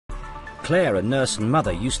Claire, a nurse and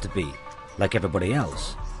mother, used to be, like everybody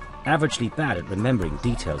else, averagely bad at remembering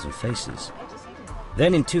details and faces.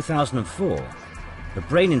 Then in 2004, a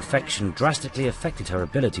brain infection drastically affected her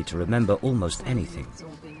ability to remember almost anything.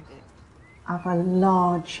 I've a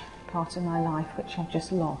large part of my life which I've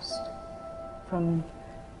just lost, from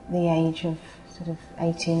the age of sort of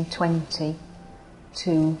 18, 20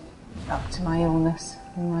 to up to my illness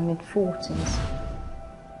in my mid-40s.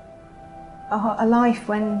 A life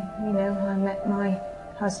when, you know, I met my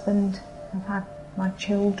husband, I've had my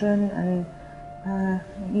children and,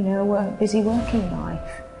 you know, a busy working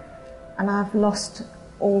life. And I've lost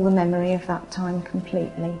all the memory of that time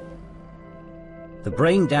completely. The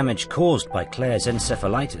brain damage caused by Claire's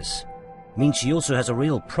encephalitis means she also has a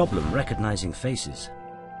real problem recognizing faces.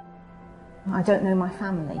 I don't know my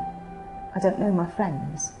family. I don't know my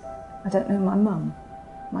friends. I don't know my mum,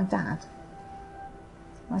 my dad,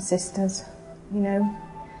 my sisters, you know.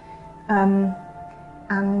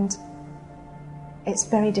 And it's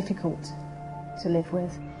very difficult to live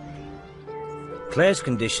with. Claire's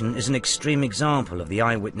condition is an extreme example of the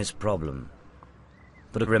eyewitness problem.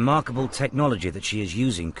 But a remarkable technology that she is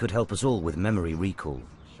using could help us all with memory recall.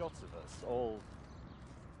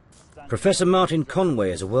 Professor Martin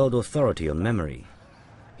Conway is a world authority on memory.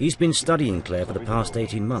 He's been studying Claire for the past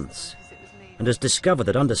 18 months and has discovered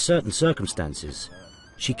that under certain circumstances,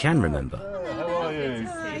 she can remember. How are you?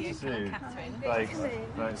 Good to see you. Thanks.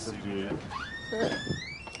 Nice to see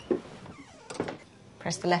you.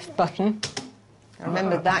 Press the left button. I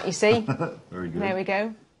remembered that, you see. Very good. There we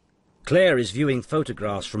go. Claire is viewing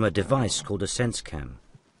photographs from a device called a SenseCam,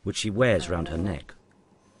 which she wears round her neck.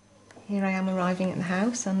 Here I am arriving at the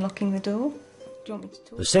house, unlocking the door. Do you want me to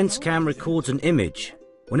talk? The SenseCam records an image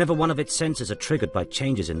whenever one of its sensors are triggered by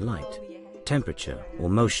changes in light, temperature or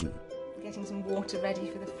motion. Getting some water ready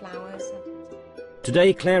for the flowers.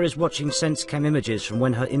 Today, Claire is watching SenseCam images from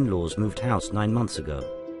when her in-laws moved house 9 months ago.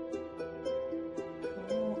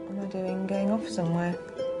 What am I doing? Going off somewhere?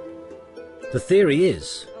 The theory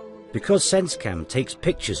is, because SenseCam takes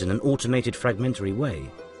pictures in an automated fragmentary way,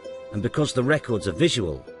 and because the records are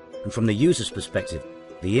visual, and from the user's perspective,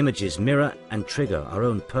 the images mirror and trigger our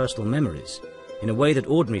own personal memories in a way that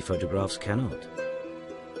ordinary photographs cannot.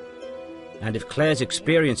 And if Claire's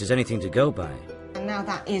experience is anything to go by... And now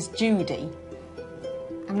that is Judy.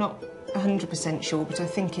 I'm not 100% sure, but I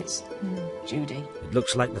think it's Judy. It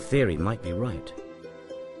looks like the theory might be right.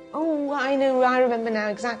 Oh, I know, I remember now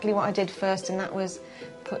exactly what I did first, and that was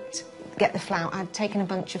get the flower. I'd taken a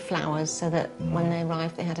bunch of flowers so that when they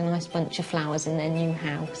arrived they had a nice bunch of flowers in their new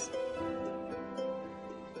house.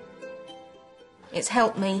 It's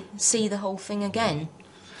helped me see the whole thing again,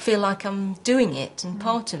 feel like I'm doing it and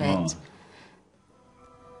part of it.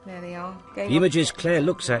 There they are. The images Claire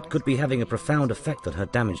looks at could be having a profound effect on her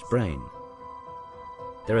damaged brain.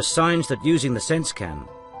 There are signs that using the SenseCam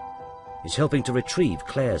is helping to retrieve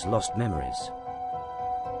Claire's lost memories.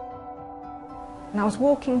 And I was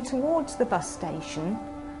walking towards the bus station,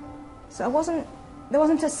 so there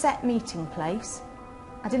wasn't a set meeting place.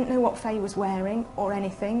 I didn't know what Faye was wearing or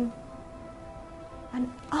anything.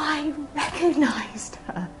 And I recognised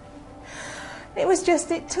her. It was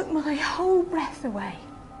just, it took my whole breath away.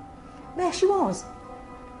 There she was.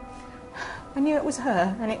 I knew it was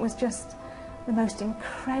her, and it was just the most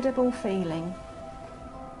incredible feeling.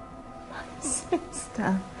 My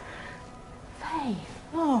sister. Faye.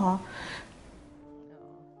 Oh.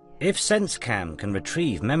 If SenseCam can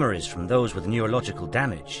retrieve memories from those with neurological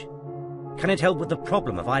damage, can it help with the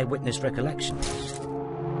problem of eyewitness recollection?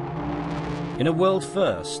 In a world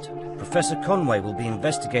first, Professor Conway will be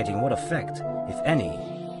investigating what effect, if any,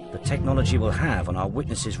 the technology will have on our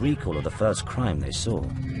witnesses' recall of the first crime they saw.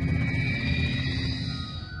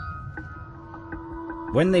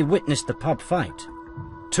 When they witnessed the pub fight,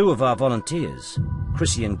 2 of our volunteers,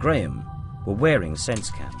 Chrissy and Graham, were wearing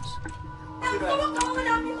SenseCams.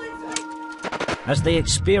 As they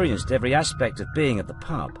experienced every aspect of being at the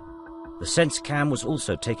pub, the SenseCam was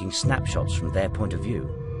also taking snapshots from their point of view.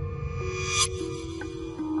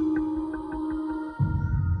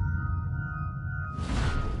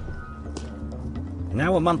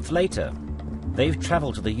 Now, a month later, they've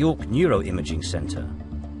travelled to the York Neuroimaging Centre,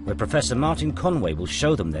 where Professor Martin Conway will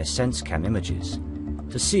show them their SenseCam images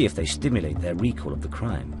to see if they stimulate their recall of the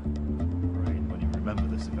crime. When you remember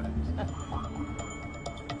this event.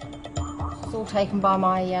 It's all taken by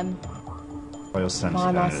my By your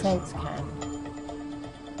SenseCam.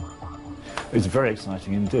 It's very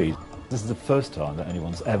exciting indeed. This is the first time that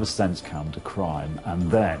anyone's ever SenseCammed a crime and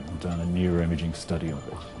then done a neuroimaging study of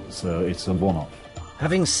it. So it's a one-off.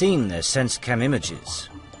 Having seen their SenseCam images,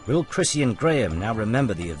 Will Chrissy and Graham now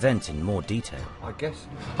remember the event in more detail? I guess.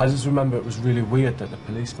 I just remember it was really weird that the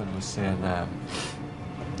policeman was saying,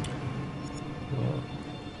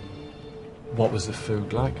 what was the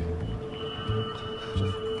food like?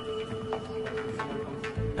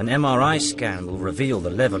 An MRI scan will reveal the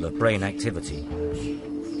level of brain activity.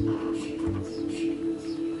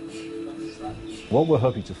 What we're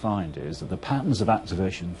hoping to find is that the patterns of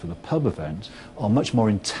activation for the pub event are much more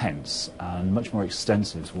intense and much more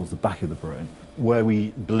extensive towards the back of the brain, where we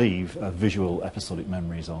believe visual episodic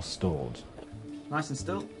memories are stored. Nice and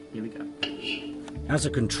still, here we go. As a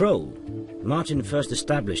control, Martin first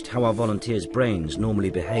established how our volunteers' brains normally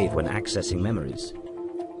behave when accessing memories.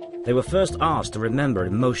 They were first asked to remember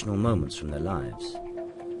emotional moments from their lives.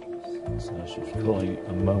 So she's recalling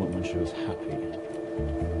a moment when she was happy.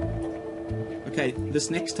 Okay, this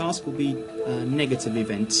next task will be negative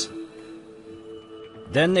events.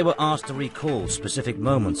 Then they were asked to recall specific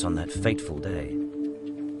moments on that fateful day.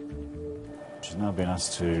 She's now been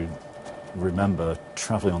asked to remember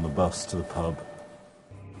travelling on the bus to the pub.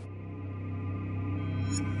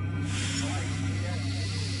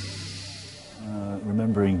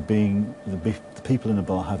 Remembering being the people in the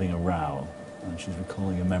bar having a row, and she's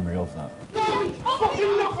recalling a memory of that.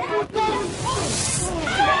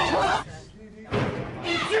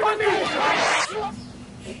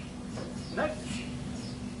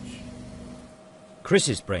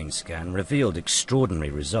 Chris's brain scan revealed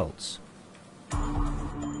extraordinary results.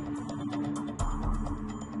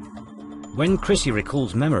 When Chrissy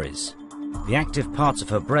recalls memories, the active parts of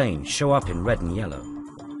her brain show up in red and yellow.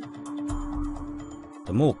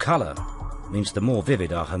 The more colour means the more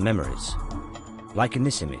vivid are her memories, like in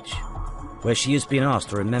this image, where she has been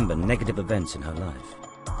asked to remember negative events in her life.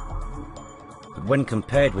 But when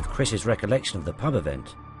compared with Chris's recollection of the pub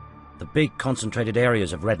event, the big concentrated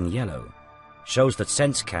areas of red and yellow shows that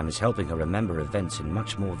SenseCam is helping her remember events in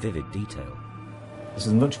much more vivid detail. This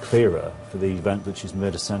is much clearer for the event that she's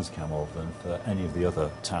made a SenseCam of than for any of the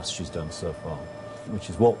other tasks she's done so far, which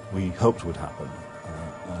is what we hoped would happen,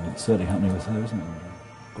 and it's certainly happening with her, isn't it?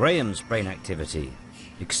 Graham's brain activity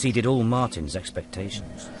exceeded all Martin's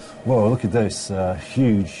expectations. Well, look at this,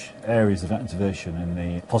 huge areas of activation in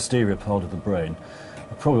the posterior part of the brain.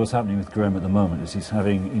 Probably what's happening with Graham at the moment is he's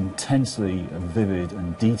having intensely vivid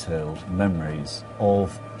and detailed memories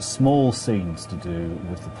of small scenes to do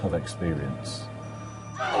with the pub experience.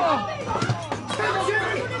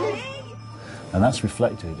 And that's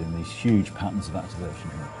reflected in these huge patterns of activation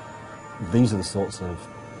here. These are the sorts of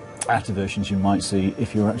activations you might see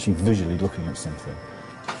if you're actually visually looking at something.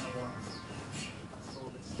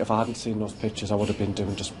 If I hadn't seen those pictures, I would have been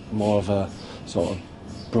doing just more of a sort of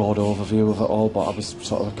broad overview of it all, but I was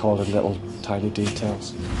sort of recalling little tiny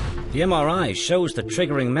details. The MRI shows that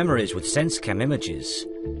triggering memories with SenseCam images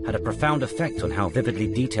had a profound effect on how vividly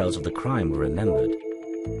details of the crime were remembered.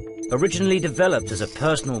 Originally developed as a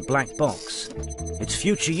personal black box, its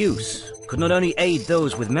future use could not only aid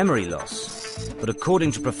those with memory loss, but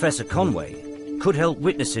according to Professor Conway, could help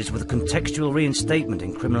witnesses with a contextual reinstatement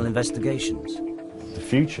in criminal investigations. The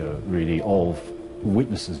future, really, of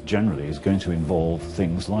witnesses generally is going to involve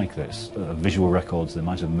things like this. Visual records they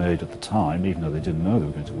might have made at the time, even though they didn't know they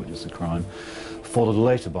were going to witness a crime, followed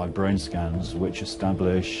later by brain scans which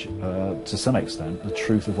establish, to some extent, the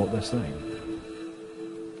truth of what they're saying.